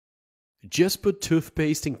Just put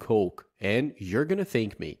toothpaste in Coke and you're gonna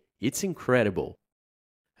thank me. It's incredible.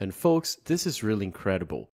 And folks, this is really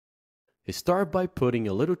incredible. Start by putting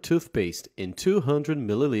a little toothpaste in 200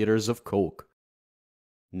 milliliters of Coke.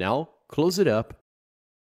 Now, close it up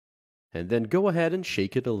and then go ahead and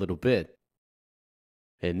shake it a little bit.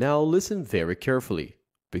 And now listen very carefully,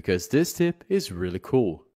 because this tip is really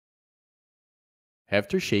cool.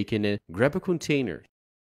 After shaking it, grab a container.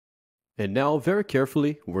 And now very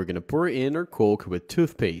carefully, we're gonna pour in our Coke with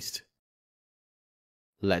toothpaste.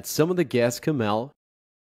 Let some of the gas come out,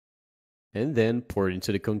 and then pour it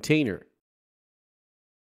into the container.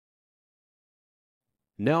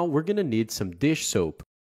 Now we're gonna need some dish soap.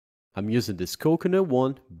 I'm using this coconut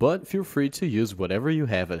one, but feel free to use whatever you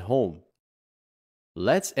have at home.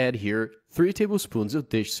 Let's add here 3 tablespoons of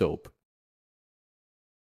dish soap.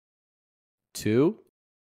 2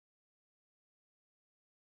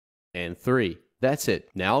 and 3. That's it.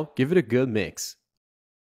 Now give it a good mix.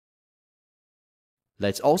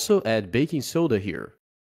 Let's also add baking soda here.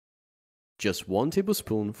 Just 1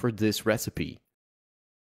 tablespoon for this recipe.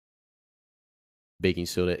 Baking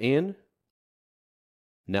soda in.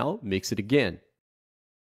 Now mix it again.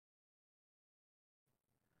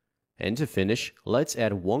 And to finish, let's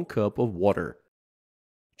add 1 cup of water.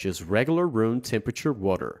 Just regular room temperature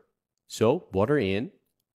water. So, water in.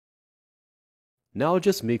 Now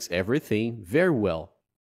just mix everything very well.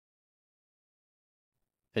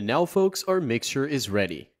 And now folks, our mixture is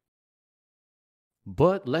ready.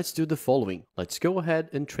 But let's do the following. Let's go ahead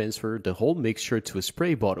and transfer the whole mixture to a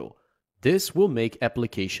spray bottle. This will make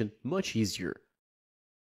application much easier.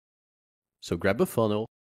 So grab a funnel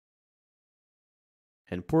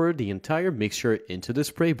and pour the entire mixture into the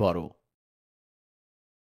spray bottle.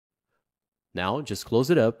 Now just close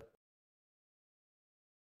it up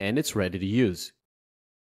and it's ready to use.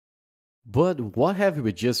 But what have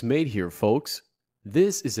we just made here, folks?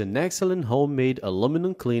 This is an excellent homemade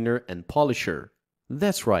aluminum cleaner and polisher.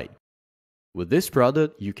 That's right. With this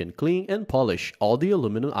product, you can clean and polish all the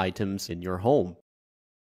aluminum items in your home,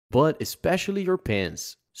 but especially your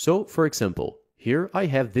pans. So, for example, here I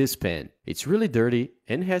have this pan. It's really dirty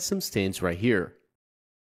and has some stains right here.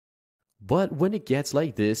 But when it gets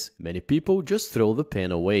like this, many people just throw the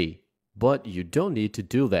pan away. But you don't need to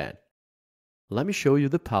do that. Let me show you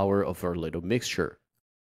the power of our little mixture.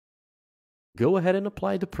 Go ahead and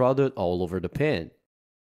apply the product all over the pan.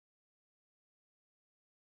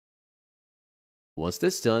 Once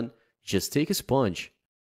that's done, just take a sponge.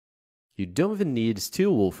 You don't even need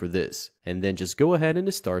steel wool for this, and then just go ahead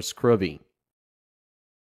and start scrubbing.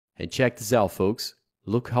 And check this out, folks.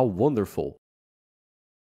 Look how wonderful.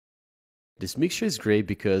 This mixture is great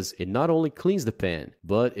because it not only cleans the pan,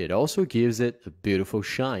 but it also gives it a beautiful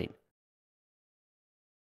shine.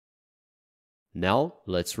 Now,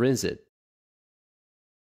 let's rinse it.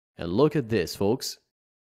 And look at this, folks.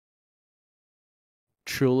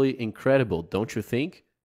 Truly incredible, don't you think?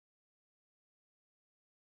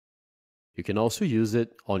 You can also use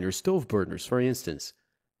it on your stove burners, for instance.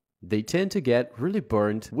 They tend to get really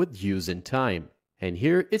burnt with use and time. And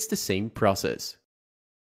here it's the same process.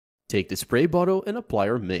 Take the spray bottle and apply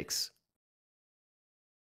our mix.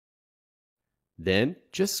 Then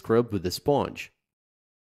just scrub with the sponge.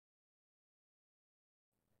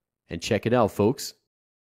 And check it out, folks.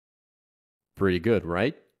 Pretty good,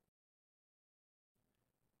 right?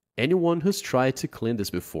 Anyone who's tried to clean this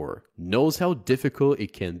before knows how difficult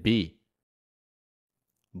it can be.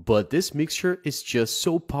 But this mixture is just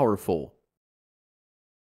so powerful.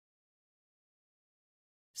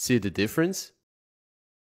 See the difference?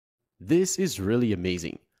 This is really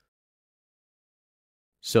amazing.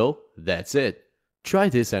 So that's it. Try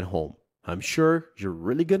this at home. I'm sure you're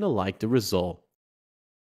really gonna like the result.